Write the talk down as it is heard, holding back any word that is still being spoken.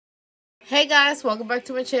Hey guys, welcome back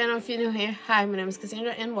to my channel. If you're new here, hi, my name is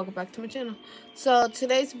Cassandra and welcome back to my channel. So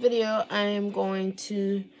today's video, I am going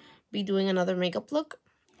to be doing another makeup look.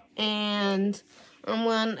 And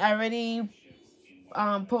I already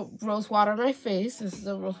put rose water on my face. This is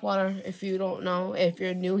the rose water. If you don't know, if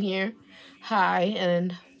you're new here, hi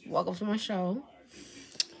and welcome to my show,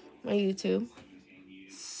 my YouTube.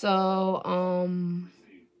 So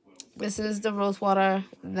this is the rose water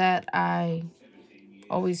that I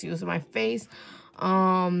always use on my face.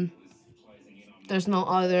 There's no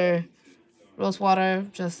other rose water,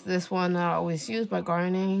 just this one that I always use by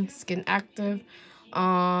Gardening Skin Active.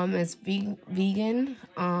 It's vegan,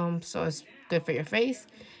 so it's good for your face.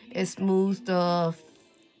 It smooths the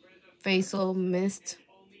facial mist,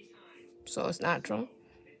 so it's natural.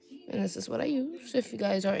 And this is what I use. If you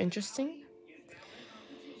guys are interested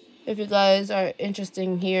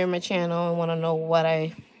here in my channel and want to know what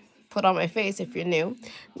I put on my face, if you're new,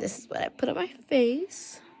 this is what I put on my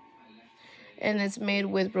face. And it's made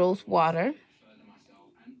with rose water.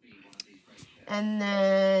 And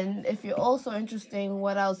then if you're also interested,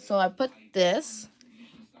 what else? So I put this,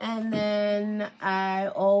 and then I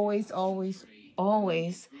always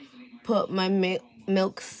put my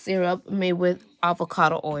milk syrup made with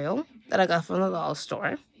avocado oil that I got from the dollar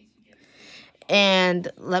store. And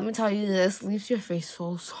let me tell you, this leaves your face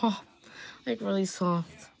so soft, like really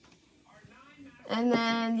soft. And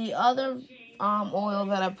then the other oil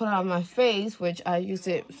that I put on my face, which I use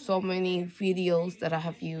it so many videos that I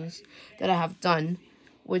have done,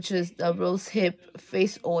 which is the rose hip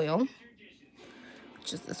face oil,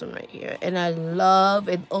 which is this one right here. And I love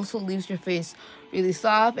it. Also leaves your face really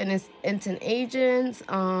soft, and it's anti-aging.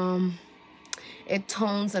 It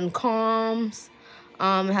tones and calms.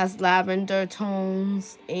 It has lavender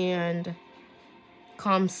tones and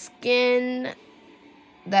calms skin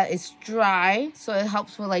that is dry, so it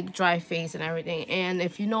helps with like dry face and everything. And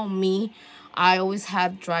if you know me, I always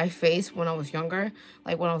had dry face when I was younger.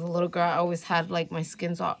 Like when I was a little girl, I always had like my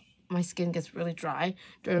skin gets really dry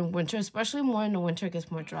during winter, especially more in the winter, it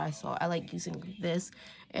gets more dry. So I like using this.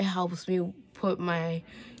 It helps me put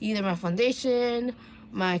either my foundation,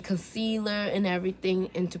 my concealer, and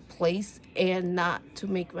everything into place, and not to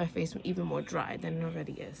make my face even more dry than it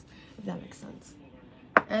already is, if that makes sense.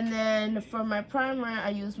 And then for my primer, I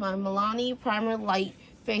use my Milani Primer Light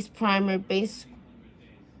Face Primer Base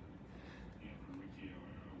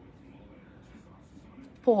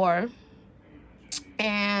Pore.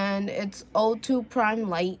 And it's O2 Prime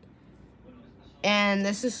Light. And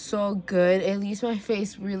this is so good. It leaves my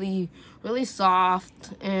face really, really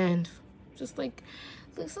soft and just like,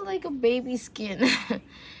 looks like a baby skin.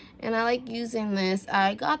 And I like using this.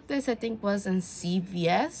 I got this, I think, was in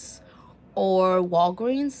CVS or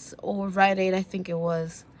Walgreens or Rite Aid, I think it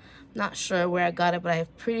was. Not sure where I got it, but I'm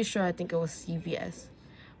pretty sure I think it was CVS.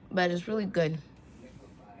 But it's really good.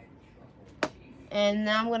 And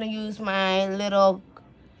now I'm going to use my little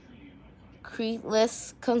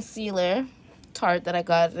createless concealer Tarte that I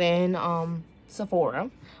got in Sephora,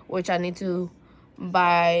 which I need to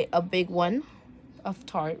buy a big one of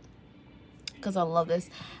Tarte because I love this.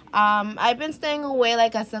 I've been staying away,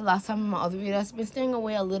 like I said last time in my other video, I've been staying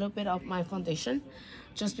away a little bit of my foundation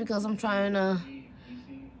just because I'm trying to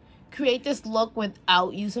create this look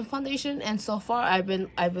without using foundation. And so far I've been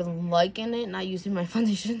liking it, not using my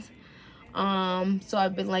foundations. So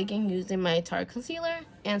I've been liking using my Tarte concealer,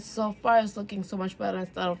 and so far it's looking so much better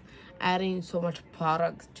instead of adding so much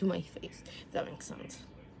product to my face, if that makes sense.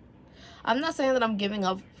 I'm not saying that I'm giving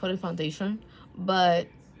up putting foundation, but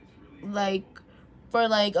like for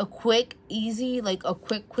like a quick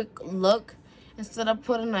look, instead of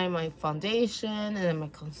putting on my foundation and then my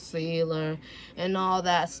concealer and all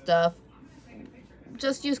that stuff,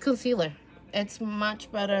 just use concealer. It's much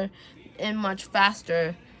better and much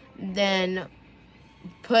faster than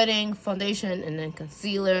putting foundation and then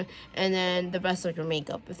concealer and then the rest of your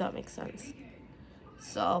makeup, if that makes sense.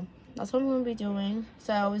 So that's what I'm going to be doing.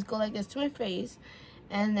 So I always go like this to my face,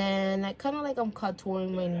 and then I kind of like I'm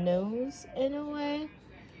contouring my nose in a way,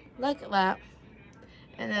 like that.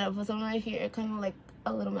 And then I put some right here, kind of like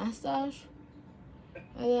a little mustache.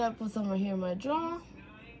 And then I put some right here in my jaw.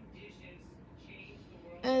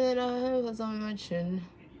 And then I put some in my chin.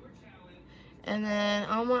 And then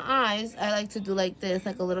on my eyes, I like to do like this,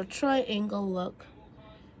 like a little triangle look.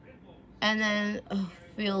 And then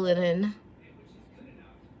fill it in.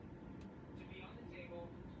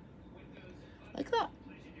 Like that.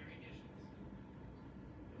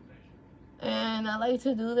 And I like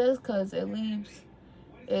to do this because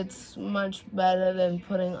it's much better than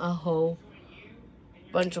putting a whole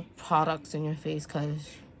bunch of products in your face,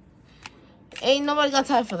 because ain't nobody got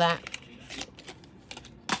time for that.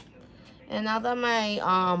 And now that my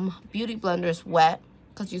beauty blender is wet,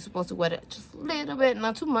 because you're supposed to wet it just a little bit,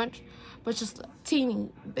 not too much, but just a teeny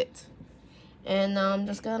bit. And now I'm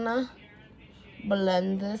just gonna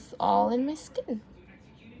blend this all in my skin.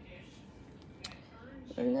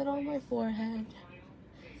 Blend it on my forehead.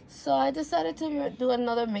 So I decided to do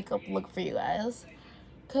another makeup look for you guys,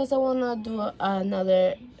 because I want to do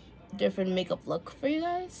another different makeup look for you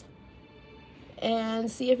guys. And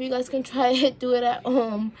see if you guys can try it, do it at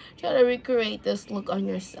home. Try to recreate this look on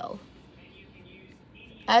yourself.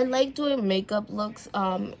 I like doing makeup looks,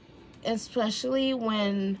 especially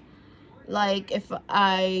when, like, if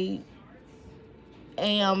I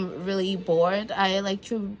am really bored. I like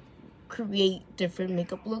to create different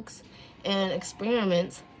makeup looks and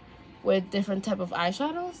experiments with different type of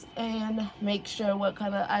eyeshadows and make sure what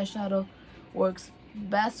kind of eyeshadow works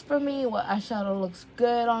best for me, what eyeshadow looks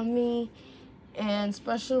good on me. And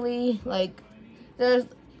especially, like, there's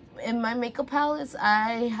in my makeup palettes,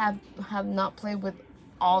 I have not played with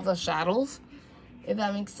all the shadows, if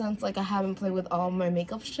that makes sense. Like, I haven't played with all my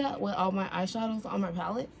with all my eyeshadows on my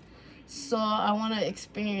palette. So I want to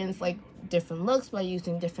experience like different looks by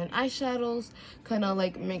using different eyeshadows, kind of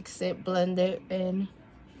like mix it, blend it in,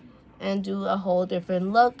 and do a whole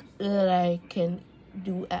different look that I can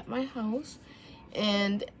do at my house.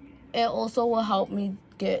 And it also will help me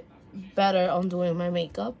get better on doing my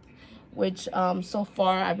makeup, which so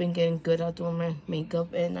far I've been getting good at doing my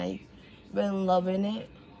makeup and I've been loving it.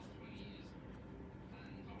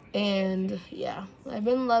 And yeah, I've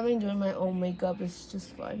been loving doing my own makeup. It's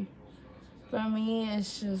just fun. For me,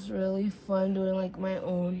 it's just really fun doing like my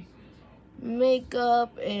own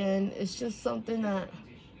makeup, and it's just something that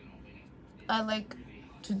I like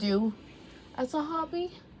to do as a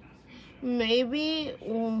hobby. Maybe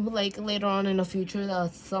like later on in the future,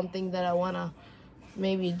 that's something that I want to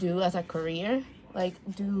maybe do as a career, like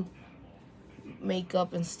do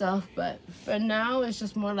makeup and stuff. But for now, it's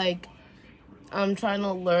just more like I'm trying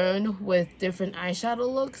to learn with different eyeshadow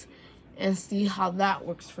looks and see how that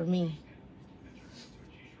works for me.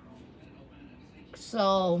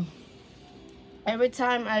 So every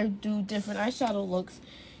time I do different eyeshadow looks,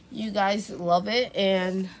 you guys love it,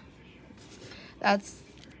 and that's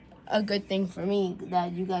a good thing for me,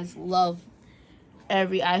 that you guys love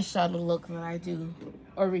every eyeshadow look that I do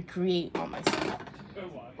or recreate on myself.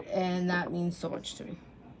 And that means so much to me,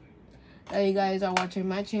 that you guys are watching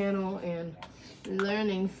my channel and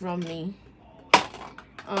learning from me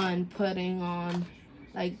on putting on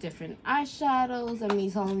like different eyeshadows and me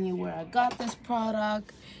telling you where I got this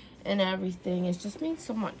product and everything. It just means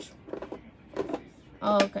so much.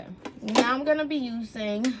 Okay, now I'm gonna be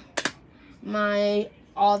using my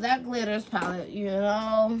All That Glitters palette, you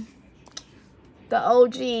know, the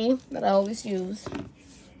OG that I always use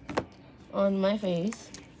on my face.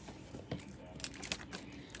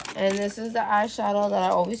 And this is the eyeshadow that I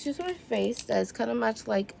always use on my face. That's kind of much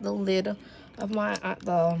like the lid of my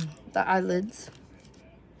the eyelids.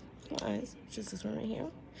 Eyes, just this one right here,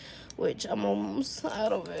 which I'm almost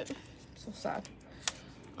out of it. So sad.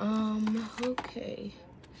 Okay.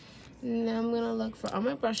 Now I'm gonna look for all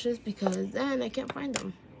my brushes because then I can't find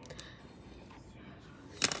them.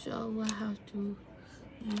 So I have to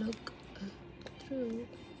look through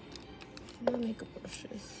my makeup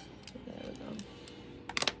brushes. There we go.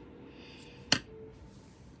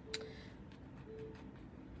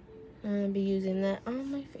 I'm gonna be using that on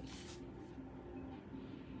my face.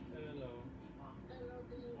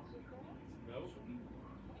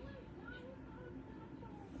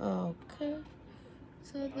 Okay,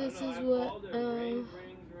 so this is what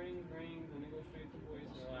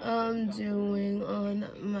I'm doing on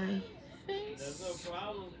my face. There's no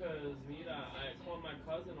problem because I call my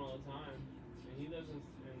cousin all the time, and he lives in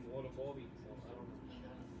Waterfall, so I don't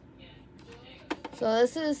know. So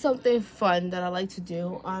this is something fun that I like to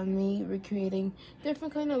do on me, recreating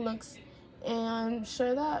different kind of looks and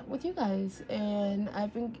share that with you guys. And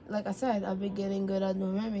I've been, like I said, I've been getting good at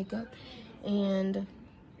doing my makeup, and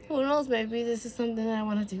who knows, maybe this is something that I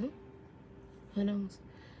want to do. Who knows?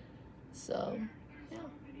 So, yeah.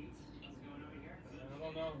 I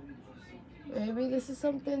don't know. Maybe this is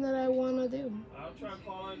something that I want to do. I'll try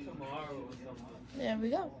calling tomorrow or something. There we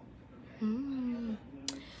go.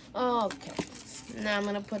 Okay. Now I'm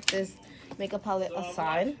going to put this makeup palette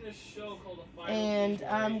aside. And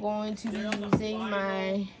I'm going to be using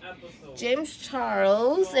my James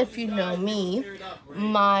Charles, if you know me,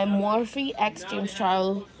 my Morphe X James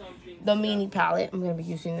Charles, the mini palette. I'm going to be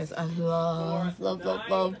using this. I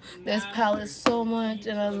love this palette so much.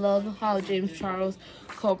 And I love how James Charles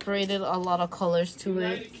incorporated a lot of colors to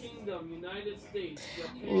it. Kingdom, United States,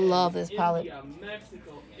 Japan, Love this palette. India,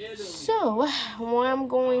 Mexico, Italy. So, what I'm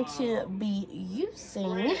going to be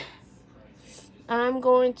using, I'm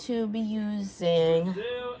going to be using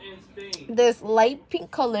Brazil and Spain. this light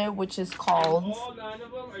pink color, which is called All 9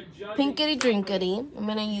 of them are Pinkity judging Drinkity. I'm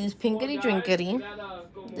going to use Pinkity Well, guys, Drinkity. gotta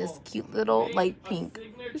go This home. cute little Make light a pink.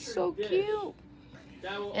 It's signature so dish cute.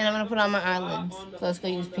 that will And I'm going earn to put them on a my spot eyelids. on the- So let's go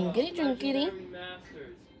use on the Pinkity Drinkity. Legendary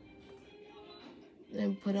Masters.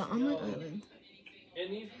 And put it on my Yo. eyelid.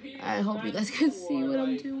 And these people, I hope you guys guys, can people see are what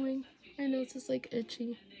I'm like- doing. I know it's just like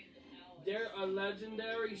itchy. There are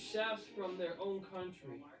legendary chefs from their own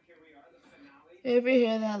country. If you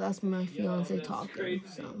hear that, that's my Yo, fiance that's talking. crazy.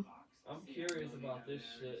 So I'm curious about this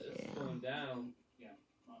shit. It's yeah. going down.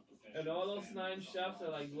 And all those 9 chefs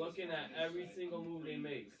are like looking at every single move they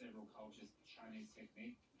make.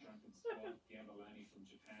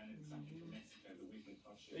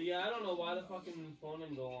 Yeah, I don't know why the fucking phone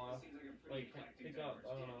didn't go off. Like, pick up.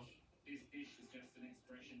 I don't know.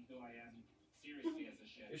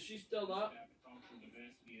 Is she still up?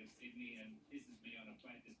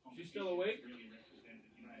 She's still awake?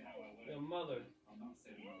 The mother.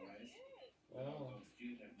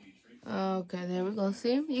 Oh. Okay, there we go.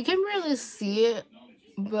 See, you can really see it,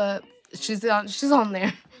 but she's on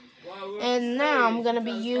there. And now I'm gonna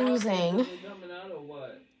be using.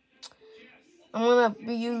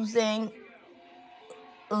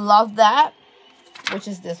 Love That, which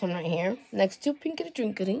is this one right here. Next to Pinkity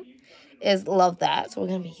Drinkity is Love That, so we're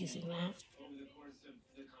gonna be using that.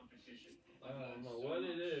 I don't know what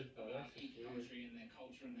it is, but that's just weird.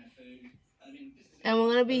 And we're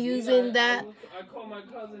gonna be using that I called my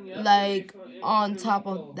cousin like on top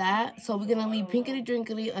of that. So we're gonna leave Pinkity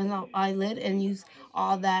Drinkity on the eyelid and use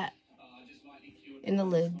all that in the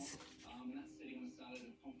lids.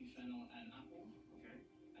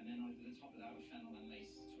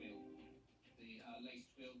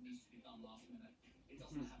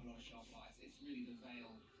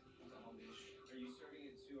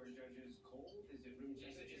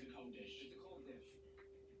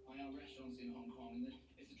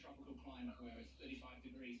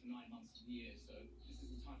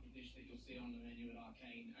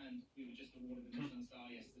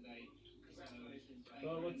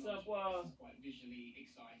 What's up,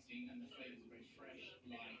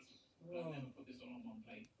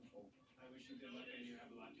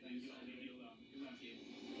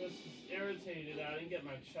 Just irritated. I didn't get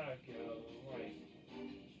my check, yo. Like,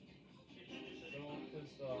 so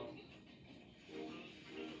pissed off.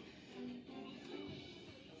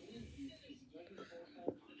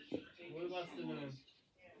 What am I listening?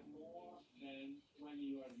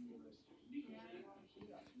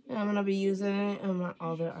 And I'm gonna be using it on my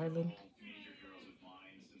other eyelid.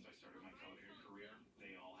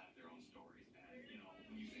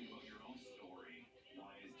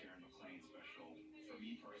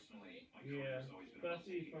 Yeah,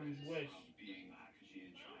 especially from Wish.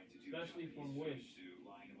 Especially from Wish.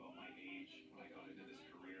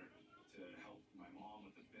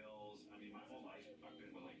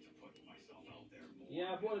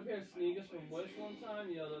 Yeah, I bought a pair of sneakers from Wish one time.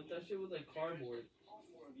 Yo, that shit was like cardboard.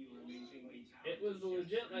 It was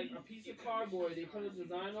legit like a piece of cardboard. They put a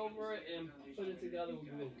design over it and put it together with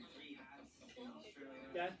glue.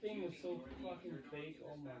 That thing was so fucking fake.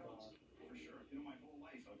 Oh my god.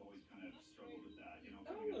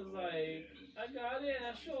 I was like, I got it and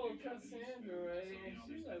I showed Cassandra, right? And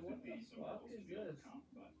she's like, what the fuck is this?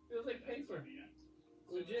 It was like paper.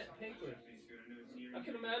 Legit paper. I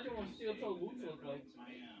can imagine what steel-toe boots look like.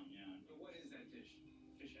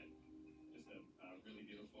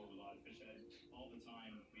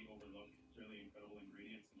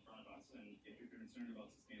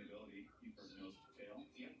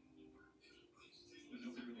 Yeah.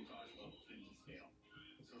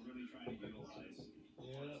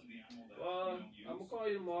 Well, I'm gonna call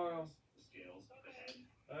you tomorrow.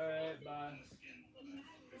 Alright, bye.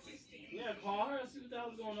 Yeah, call her and see what the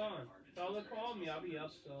hell's going on. Tell her to call me. I'll be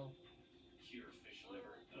up still.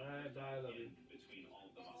 Alright, bye, love you.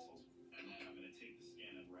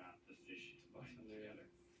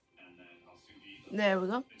 There we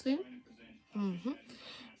go. See?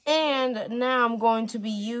 And now I'm going to be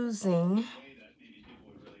using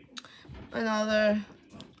another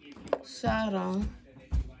shadow.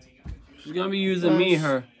 She's gonna be using me,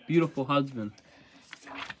 her beautiful husband.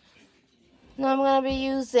 Now I'm gonna be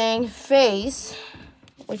using Face,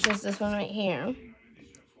 which is this one right here,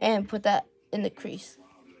 and put that in the crease.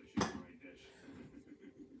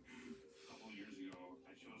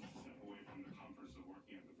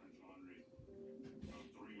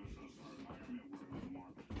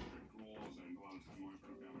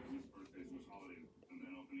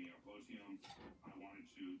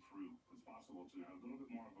 possible to have a little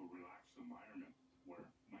bit more of a relaxed environment where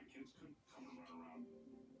my kids could come and run around.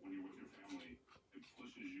 When you're with your family, it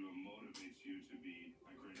pushes you and motivates you to be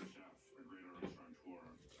a greater chef, a greater restaurateur,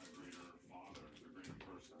 a greater father, a greater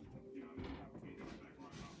person. You know, you have to be like that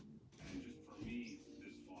growing up. And just for me,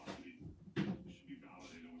 this philosophy should be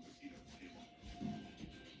validated with a seat at the table.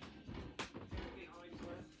 Behind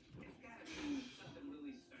Swift, it's got to be something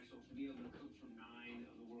really special to be able to cook for 9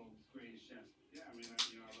 of the world's greatest chefs. Yeah, I mean, I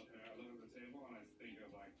look at the table and I think of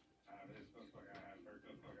like, I have his cookbook, I have her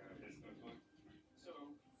cookbook, I have his cookbook. So,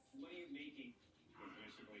 what are you making? It's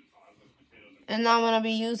basically cod with potatoes and And now I'm gonna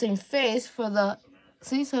be using face for the, America.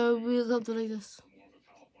 see, so we use something like this More of a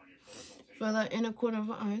California coastal taste. for the inner corner of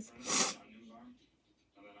my eyes. Onions on,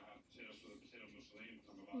 and then I have potatoes for the potato mousseline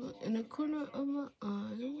with the The basil inner on the corner back. of my So, with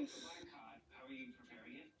eyes. the black cod, how are you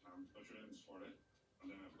preparing it? Butcher it and sort it, and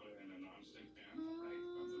then I put it in a non-stick pan. Right.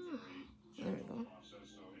 That's a very There we gentle go. process,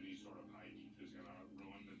 so any sort of high heat is gonna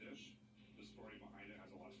ruin the dish. The story behind it has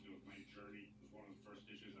a lot to do with my journey. It was one of the first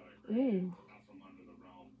dishes that I created, Ooh, not from under the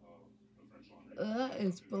realm of the French Laundry. that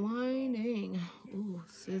is blinding. Ooh,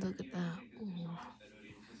 see, look at that. Ooh.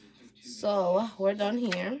 So we're done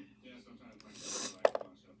here. Yeah, sometimes my kids are like, "Come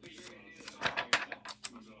on, chef." But you're going to do this all by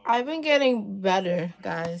yourself. I've been getting better,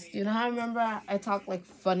 guys. You know how I remember I talk like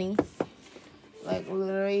funny? Like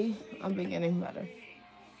literally, I've been getting better.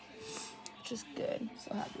 Which is good.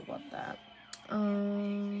 So happy about that.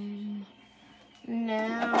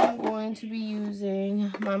 Now I'm going to be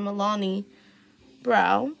using my Milani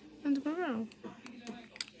brow into my brow.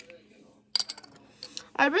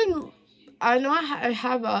 I know I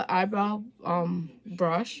have an eyebrow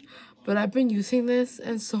brush, but I've been using this,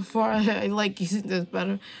 and so far I like using this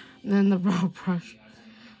better than the brow brush,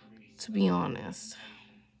 to be honest.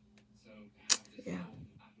 Yeah.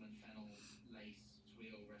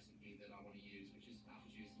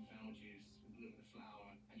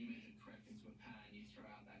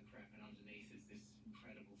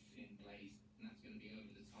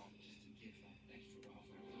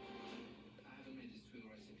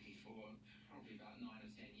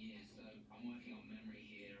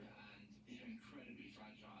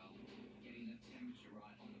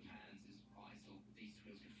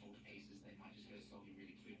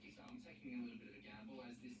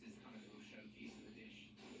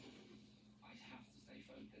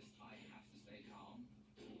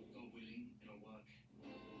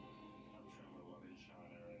 I've traveled a lot in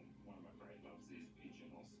China, and one of my great loves is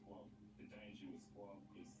pigeon or squab. The danger with squab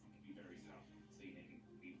is it can be very tough, so you need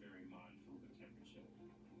to be very mindful of the temperature.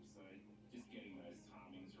 So just getting those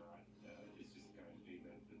timings right is just going to be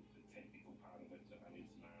the technical part of it that I need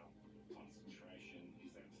to nail. Concentration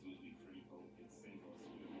is absolutely critical. It's sink or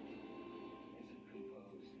swim. It's a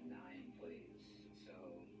composed 9 plates, so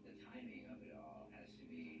the timing of it all has to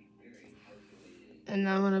be very calculated. And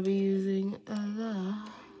now I'm gonna be using the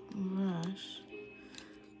brush.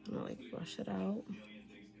 I'm gonna like brush it out. A million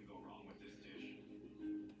things could go wrong with this dish.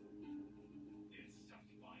 It's tough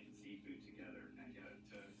to bind seafood together and get it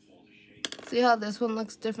to hold a shape. See how this one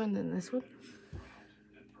looks different than this one?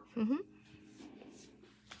 Mm-hmm.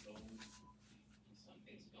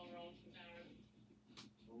 Something's gone wrong from Darren.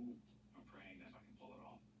 Ooh, I'm praying that I can pull it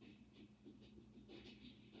off.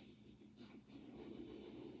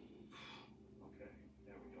 Okay,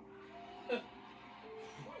 there we go.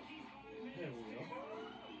 There we go.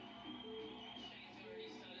 Shane's already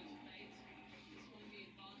started to bake. It's one of the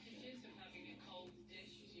advantages of having a cold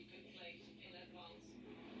dish is you can flake in advance.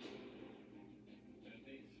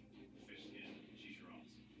 Fish skin, chicharrones.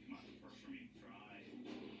 Come on, first for me. Try.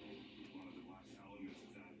 One of the last elements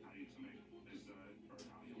that I need to make is bird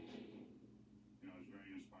onion. You know, I was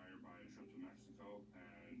very inspired by a trip to Mexico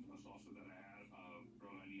and a salsa that I had of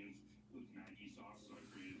grilled onions with Maggi sauce. So I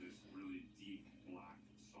created this really deep black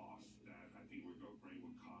sauce that I think would go great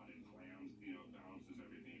with cod and clams. You know, it balances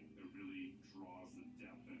everything. It really draws the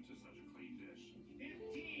depth into such a clean dish.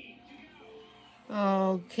 15 to go.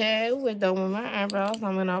 Okay, we're done with my eyebrows.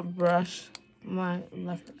 I'm gonna brush my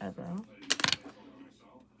left eyebrow. But if you play all by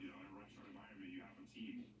myself, you know, in a restaurant environment, you have a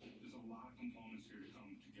team. There's a lot of components here to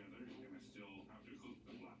come together, and I still have to cook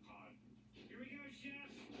the black cod. Here we go,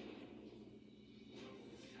 chef.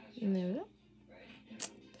 And there we go.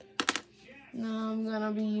 Chef. Now I'm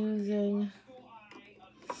gonna be using Watchful eye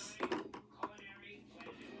observing culinary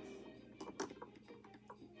legends.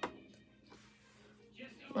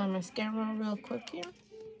 Just my mascara real quick here,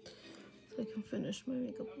 so I can finish my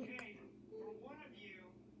makeup look. okay, for one of you,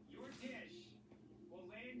 your dish will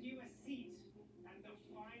land you a seat at the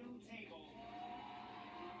final table.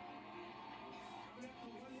 Coming up to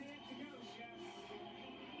 1 minute to go, chef.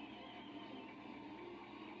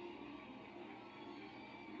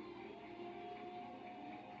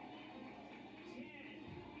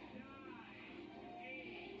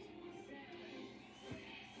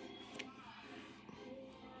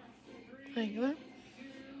 Like that.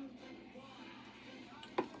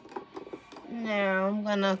 Now I'm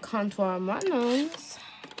gonna contour my nose.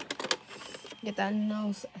 Get that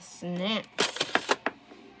nose snatched.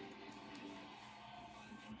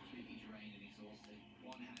 Completely drained and exhausted.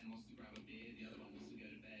 One hand wants to grab a beer, the other one wants to go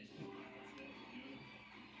to bed. It's an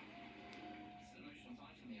emotional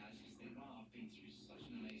time for me. I just think, wow, I've been through such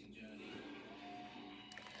an amazing journey.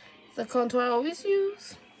 The contour I always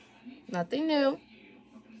use. Nothing new. You're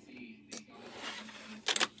not going to see the guys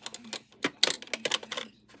that I'm spending so much time with.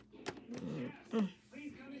 The whole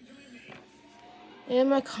thing to an end. And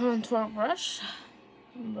my contour brush.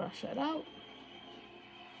 Brush it out.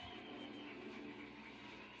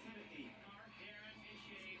 Timothy, Mark, Darren, and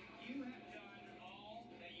Shane, you have done all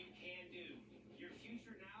that you can do. Your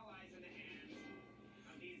future now lies in the hands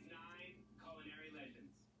of these 9 culinary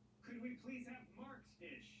legends. Could we please have Mark's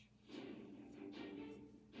dish?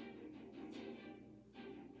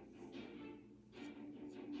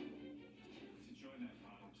 To join that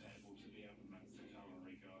final table, to be up amongst the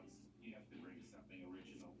culinary gods, you have to bring something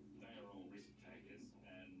original. They are all risk takers,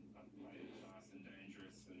 and I've played it fast and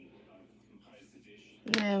dangerous, and I've composed a dish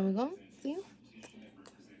There we go. that See? competition that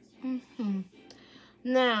represents you.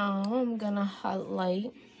 Now I'm gonna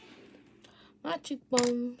highlight my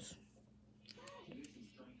cheekbones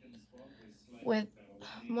with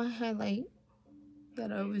my highlight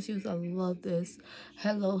that I always use. I love this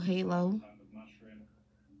Hello Halo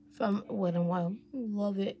from Wet n Wild.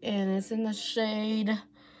 Love it. And it's in the shade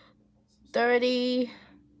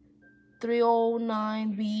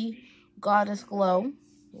 30309B Goddess Glow.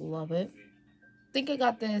 Love it. I think I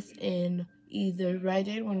got this in either Rite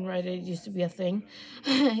Aid, when Rite Aid used to be a thing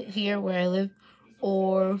here where I live,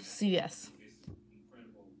 or CVS.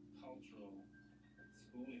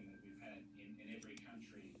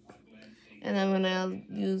 And I'm gonna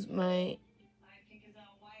use my I think it's a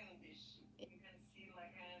wild dish. You can see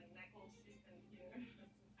like a necklace system here.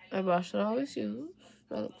 my brush that I always use.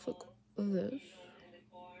 That looks like this.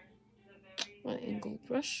 My angle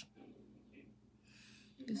brush.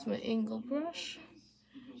 Use my angle brush.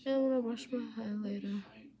 And I'm gonna brush my highlighter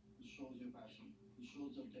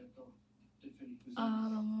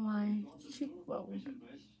out of my cheekbone.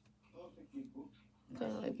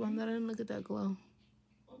 Kind of like blend that in. Look at that glow.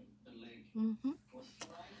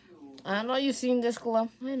 I know you've seen this glow.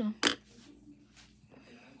 I know.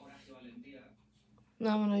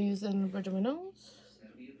 Now I'm gonna use it in the bridge of my nose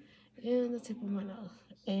and the tip of my nose,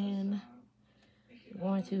 and I'm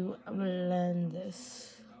going to blend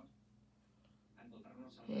this.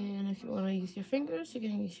 And if you want to use your fingers, you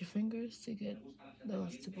can use your fingers to get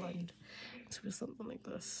those to blend to something like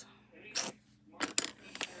this.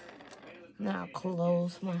 Now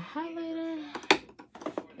close my highlighter,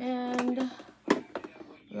 and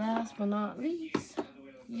last but not least,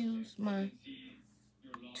 use my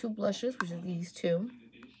 2 blushes, which are these 2.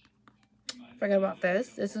 Forget about this.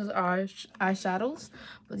 This is our eyeshadows,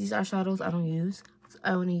 but these eyeshadows I don't use. So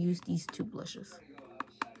I only use these 2 blushes.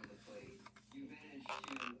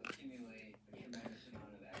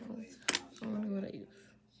 I wonder what I use.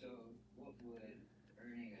 So, what would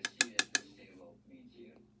earning a seat at this table mean to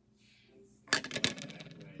you?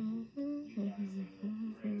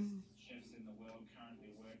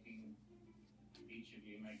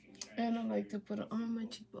 And I like to put it on my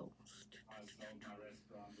cheekbones.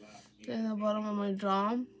 And the bottom of my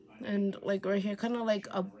jaw, and like right here, kind of like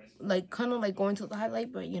going to the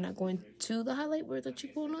highlight, but you're not going to the highlight where the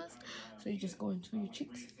cheekbone is. So you're just going to your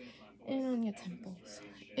cheeks and on your temples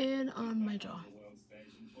and on my jaw.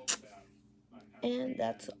 And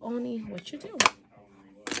that's only what you do.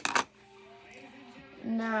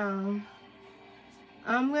 Now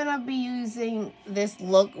I'm gonna be using this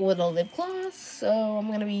look with a lip gloss, so I'm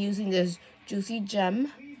gonna be using this Juicy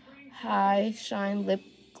Gem High Shine Lip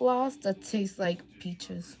Gloss that tastes like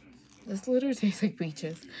peaches. This literally tastes like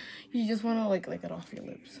peaches. You just want to like lick it off your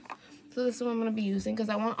lips. So this is what I'm gonna be using because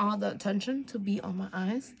I want all the attention to be on my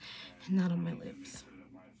eyes and not on my lips.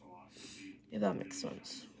 If that makes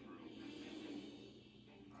sense.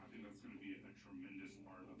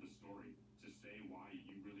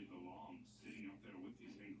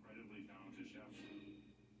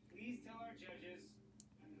 Please tell our judges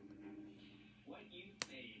what you've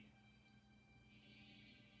made.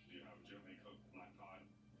 You have gently cooked black cod,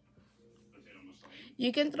 potato masala.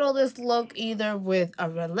 You can throw this look either with a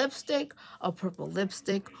red lipstick, a purple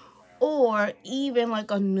lipstick, or even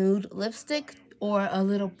like a nude lipstick, or a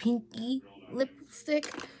little pinky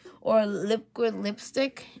lipstick, or a liquid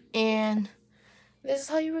lipstick. And this is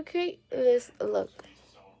how you recreate this look.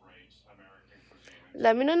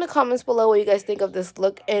 Let me know in the comments below what you guys think of this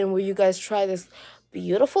look, and will you guys try this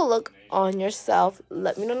beautiful look on yourself.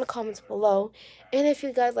 Let me know in the comments below. And if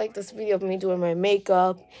you guys like this video of me doing my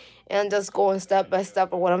makeup and just going step by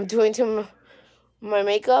step of what I'm doing to my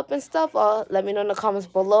makeup and stuff, let me know in the comments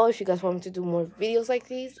below if you guys want me to do more videos like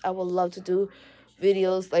these. I would love to do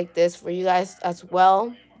videos like this for you guys as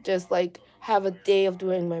well. Just like have a day of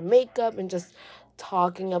doing my makeup and just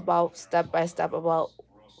talking about step by step about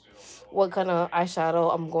what kind of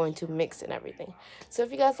eyeshadow I'm going to mix and everything. So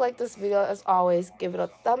if you guys like this video, as always, give it a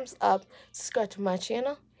thumbs up, subscribe to my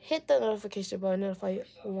channel, hit the notification bell, notify you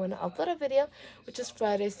when I upload a video, which is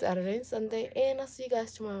Friday, Saturday, and Sunday. And I'll see you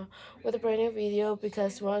guys tomorrow with a brand new video,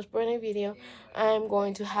 because tomorrow's brand new video, I'm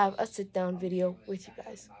going to have a sit down video with you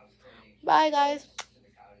guys. Bye guys.